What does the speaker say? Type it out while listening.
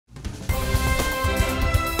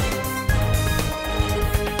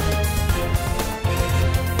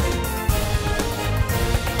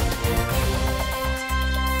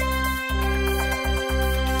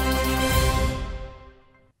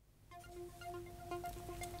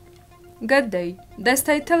Good day. The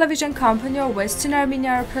state television company of Western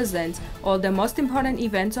Armenia represents all the most important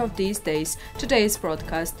events of these days. Today's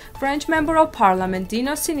broadcast: French Member of Parliament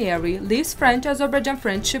Dino Cinierii leaves France-Azerbaijan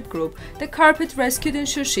friendship group. The carpet rescued in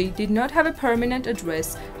Shushi did not have a permanent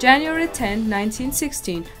address. January 10,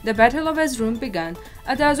 1916, the Battle of Erzurum began.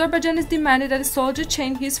 The Azerbaijanis demanded that a soldier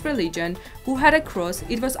change his religion. Who had a cross?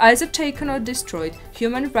 It was either taken or destroyed.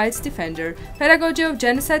 Human rights defender. Pedagogy of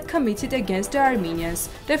Genocide committed against the Armenians.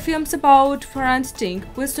 The films about France-Azerbaijan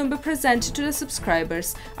will soon be presented to the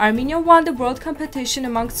subscribers. Armenia won the world competition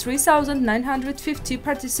amongst 3,950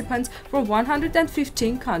 participants from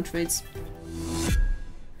 115 countries.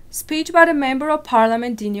 Speech by the Member of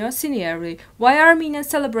Parliament Dino Cinierii: Why Armenians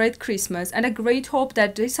celebrate Christmas and a great hope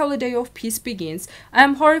that this holiday of peace begins. I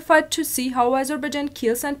am horrified to see how Azerbaijan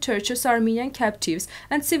kills and tortures Armenian captives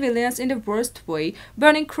and civilians in the worst way,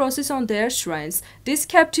 burning crosses on their shrines. These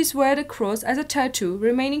captives wear the cross as a tattoo,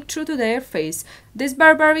 remaining true to their faith. This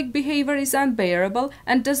barbaric behavior is unbearable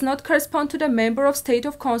and does not correspond to the Member of State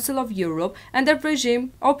of Council of Europe and the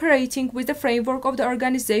regime operating with the framework of the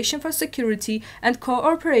Organization for Security and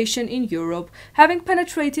Cooperation in Europe. Having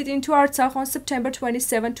penetrated into Artsakh on September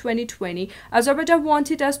 27, 2020, Azerbaijan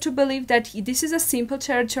wanted us to believe that this is a simple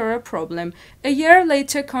territorial problem. A year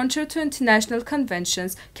later, contrary to international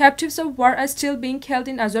conventions, captives of war are still being held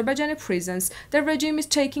in Azerbaijani prisons. The regime is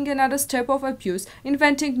taking another step of abuse,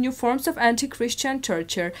 inventing new forms of anti-Christian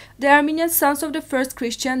torture. The Armenian sons of the first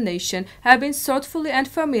Christian nation have been thoughtfully and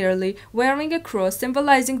familiarly wearing a cross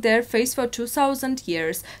symbolizing their faith for 2,000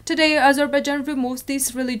 years. Today, Azerbaijan removes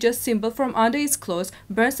this religious symbol from under its clothes,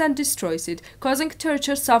 burns and destroys it, causing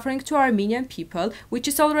torture suffering to Armenian people, which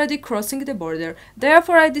is already crossing the border.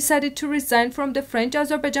 Therefore, I decided to resign from the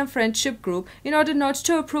French-Azerbaijan friendship group in order not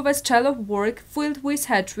to approve a style of work filled with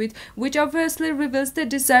hatred, which obviously reveals the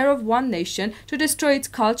desire of one nation to destroy its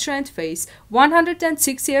culture and faith.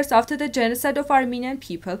 106 years after the genocide of Armenian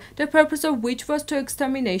people, the purpose of which was the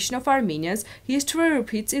extermination of Armenians, history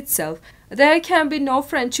repeats itself. There can be no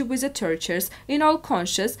friendship with the tortures. In all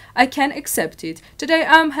conscience, I can accept it. Today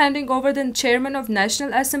I am handing over the chairman of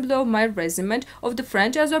National Assembly of my regiment of the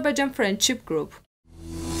French-Azerbaijan Friendship Group.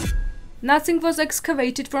 Nothing was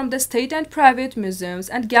excavated from the state and private museums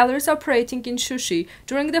and galleries operating in Shushi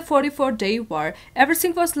during the 44-day war.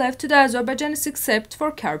 Everything was left to the Azerbaijanis except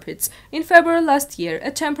for carpets. In February last year,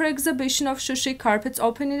 a temporary exhibition of Shushi carpets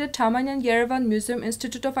opened in the Tamanyan Yerevan Museum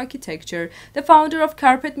Institute of Architecture. The founder of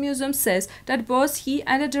Carpet Museum says that both he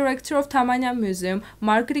and the director of Tamanyan Museum,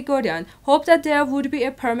 Mark Grigoryan, hoped that there would be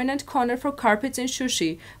a permanent corner for carpets in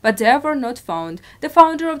Shushi, but they were not found. The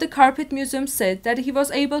founder of the Carpet Museum said that he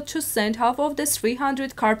was able to send half of the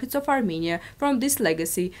 300 carpets of Armenia from this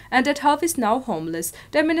legacy, and that half is now homeless.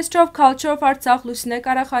 The Minister of Culture of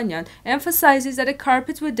Artsakh, emphasizes that the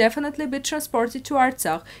carpets will definitely be transported to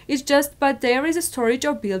Artsakh. It's just but there is a storage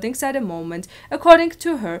of buildings at the moment. According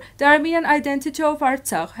to her, the Armenian identity of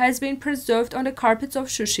Artsakh has been preserved on the carpets of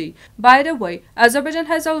Shushi. By the way, Azerbaijan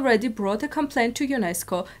has already brought a complaint to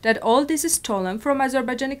UNESCO that all this is stolen from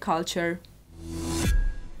Azerbaijani culture.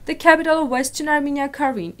 The capital of Western Armenia,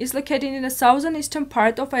 Karin, is located in the southeastern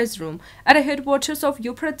part of Erzurum, at the headwaters of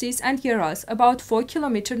Euphrates and Yerevan, about 4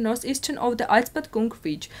 km northeastern of the Aizbatgung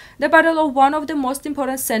Ridge. The battle of one of the most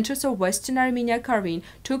important centers of Western Armenia, Karin,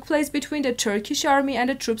 took place between the Turkish army and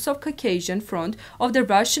the troops of Caucasian Front of the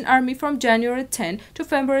Russian army from January 10 to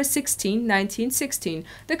February 16, 1916.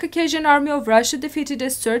 The Caucasian army of Russia defeated the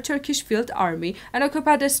Third Turkish Field Army and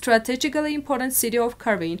occupied the strategically important city of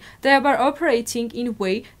Karin, thereby operating in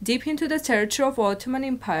way deep into the territory of Ottoman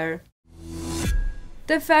Empire.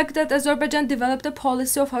 The fact that Azerbaijan developed a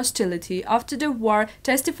policy of hostility after the war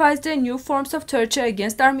testifies to new forms of torture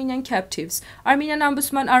against Armenian captives. Armenian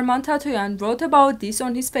Ombudsman Arman Tatoyan wrote about this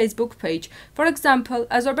on his Facebook page. For example,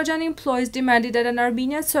 Azerbaijani employees demanded that an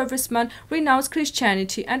Armenian serviceman renounce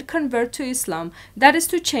Christianity and convert to Islam, that is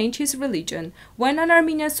to change his religion. When an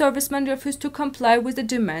Armenian serviceman refused to comply with the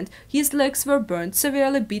demand, his legs were burned,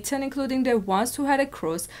 severely beaten, including the ones who had a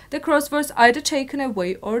cross. The cross was either taken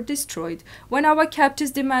away or destroyed. When our captives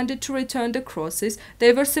demanded to return the crosses,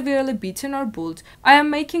 they were severely beaten or bullied. I am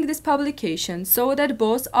making this publication so that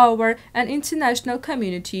both our and international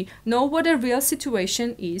community know what the real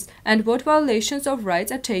situation is and what violations of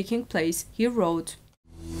rights are taking place, he wrote.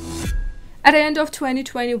 At the end of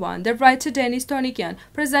 2021, the writer Denis Tonikian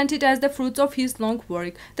presented as the fruits of his long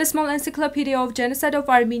work the small encyclopedia of genocide of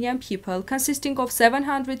Armenian people, consisting of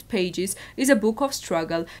 700 pages, is a book of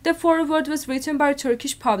struggle. The foreword was written by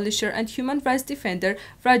Turkish publisher and human rights defender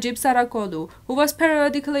Rajib Sarakoglu, who was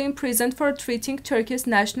periodically imprisoned for treating Turkey's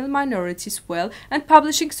national minorities well and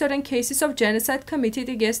publishing certain cases of genocide committed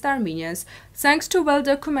against Armenians. Thanks to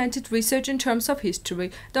well-documented research in terms of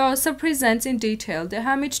history, the author presents in detail the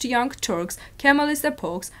damaged young Turks, Kemalist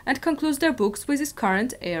epochs, and concludes their books with its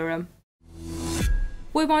current era.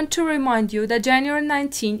 We want to remind you that January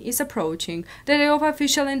 19 is approaching, the day of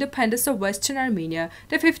official independence of Western Armenia,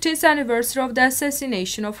 the 15th anniversary of the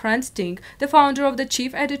assassination of Hrant Dink, the founder of the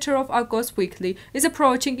chief editor of Agos Weekly, is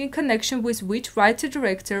approaching, in connection with which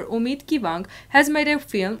writer-director Umit Givang has made a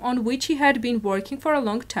film on which he had been working for a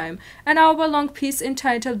long time. An hour-long piece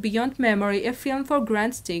entitled Beyond Memory, a film for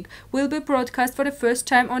Hrant Dink, will be broadcast for the first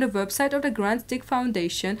time on the website of the Hrant Dink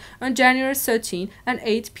Foundation on January 13 at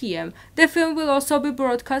 8 p.m. The film will also be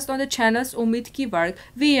broadcast on the channels Umit Givarg,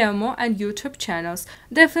 VMO, and YouTube channels.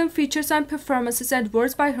 The film features some performances and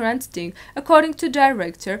words by Hrant Dink. According to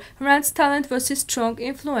director, Hrant's talent was his strong,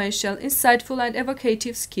 influential, insightful, and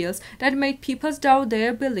evocative skills that made people doubt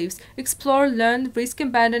their beliefs, explore, learn, risk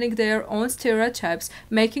abandoning their own stereotypes,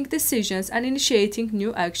 making decisions, and initiating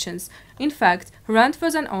new actions. In fact, Hrant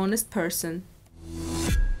was an honest person.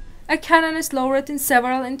 A Canonist laureate in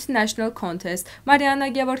several international contests, Mariana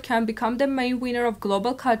Gevorkyan became the main winner of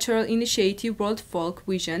Global Cultural Initiative World Folk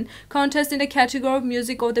Vision contest in the category of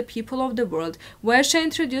Music of the People of the World, where she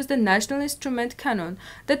introduced the national instrument canon.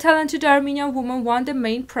 The talented Armenian woman won the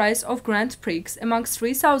main prize of Grand Prix amongst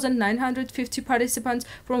 3,950 participants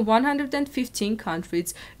from 115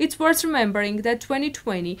 countries. It's worth remembering that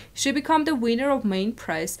 2020 she became the winner of main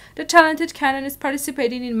prize. The talented canonist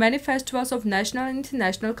participated in many festivals of national and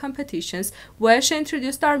international competitions, where she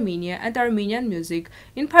introduced Armenia and Armenian music.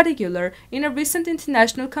 In particular, in a recent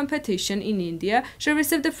international competition in India, she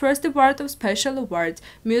received the first award of Special Award,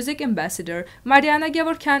 Music Ambassador. Mariana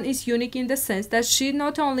Gevorkyan is unique in the sense that she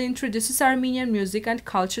not only introduces Armenian music and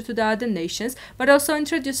culture to the other nations, but also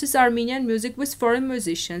introduces Armenian music with foreign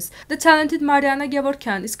musicians. The talented Mariana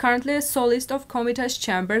Gevorkyan is currently a solist of Komitas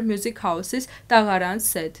Chamber Music Houses, Dagharan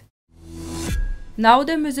said. Now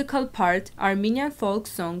the musical part, Armenian folk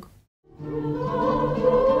song.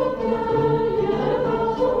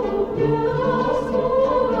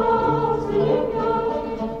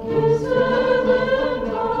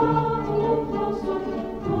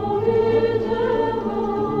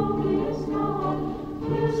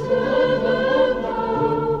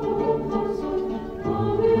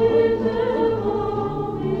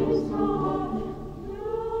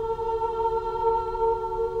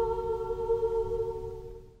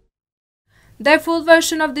 The full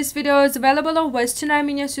version of this video is available on Western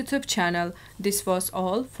Armenia's YouTube channel. This was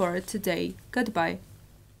all for today. Goodbye.